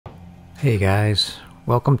Hey guys,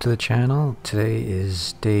 welcome to the channel. Today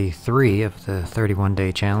is day 3 of the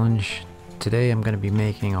 31-day challenge. Today I'm going to be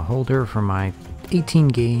making a holder for my 18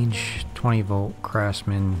 gauge 20 volt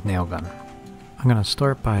Craftsman nail gun. I'm going to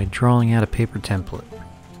start by drawing out a paper template.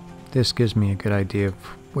 This gives me a good idea of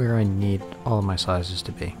where I need all of my sizes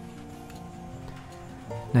to be.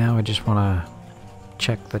 Now I just want to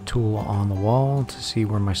check the tool on the wall to see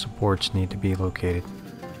where my supports need to be located.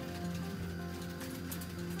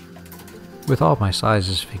 With all my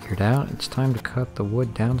sizes figured out, it's time to cut the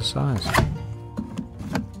wood down to size.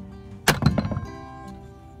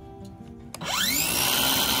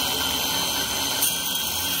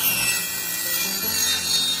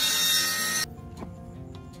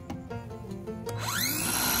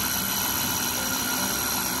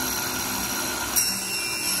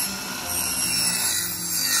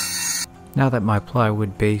 Now that my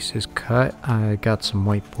plywood base is cut, I got some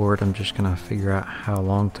whiteboard. I'm just going to figure out how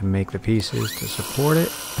long to make the pieces to support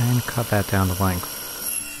it and cut that down to length.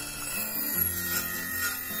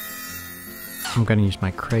 I'm going to use my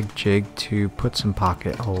Craig jig to put some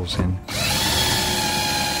pocket holes in.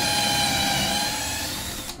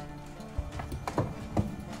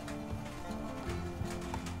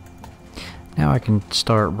 Now I can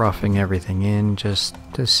start roughing everything in just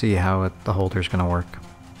to see how the holder's going to work.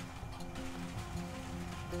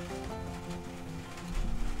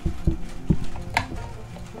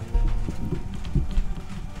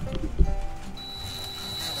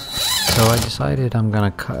 So I decided I'm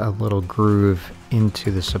going to cut a little groove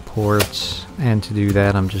into the supports, and to do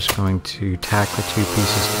that I'm just going to tack the two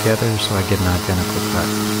pieces together so I get an identical cut.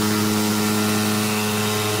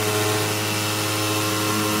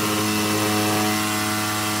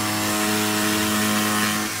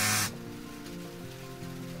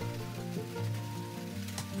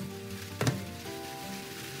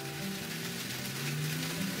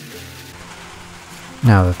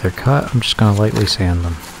 Now that they're cut, I'm just going to lightly sand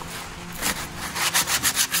them.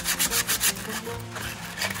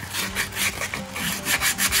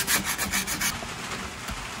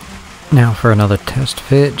 Now for another test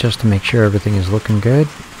fit, just to make sure everything is looking good.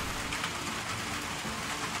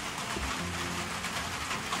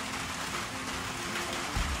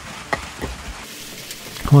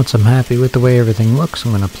 Once I'm happy with the way everything looks,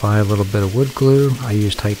 I'm going to apply a little bit of wood glue. I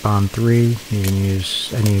use Type Bond 3, you can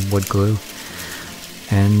use any wood glue,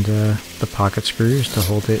 and the pocket screws to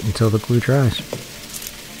hold it until the glue dries.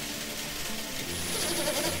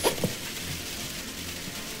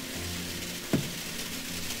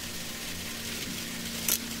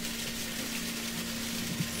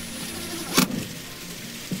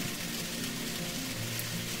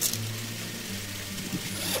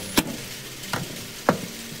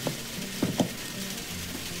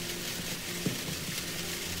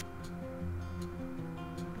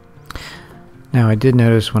 Now I did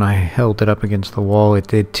notice when I held it up against the wall it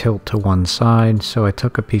did tilt to one side, so I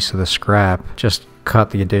took a piece of the scrap, just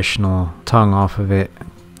cut the additional tongue off of it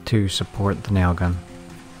to support the nail gun.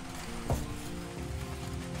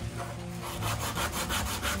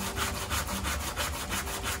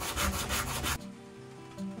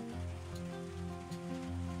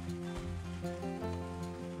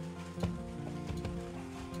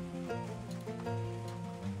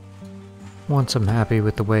 Once I'm happy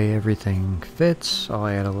with the way everything fits, I'll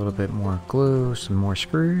add a little bit more glue, some more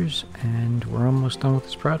screws, and we're almost done with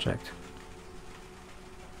this project.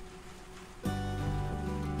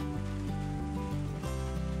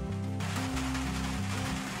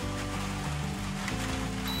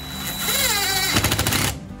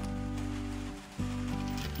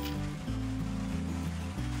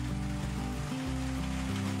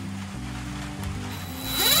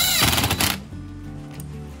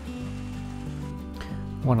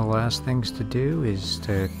 One of the last things to do is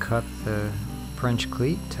to cut the French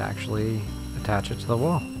cleat to actually attach it to the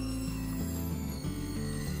wall.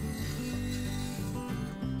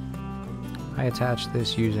 I attached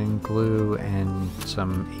this using glue and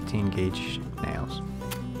some 18 gauge nails.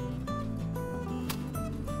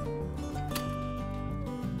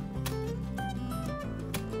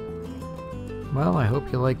 Well, I hope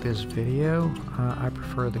you like this video. I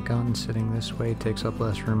prefer the gun sitting this way, it takes up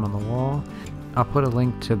less room on the wall. I'll put a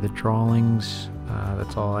link to the drawings,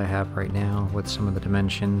 that's all I have right now, with some of the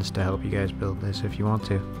dimensions to help you guys build this if you want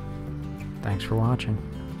to. Thanks for watching.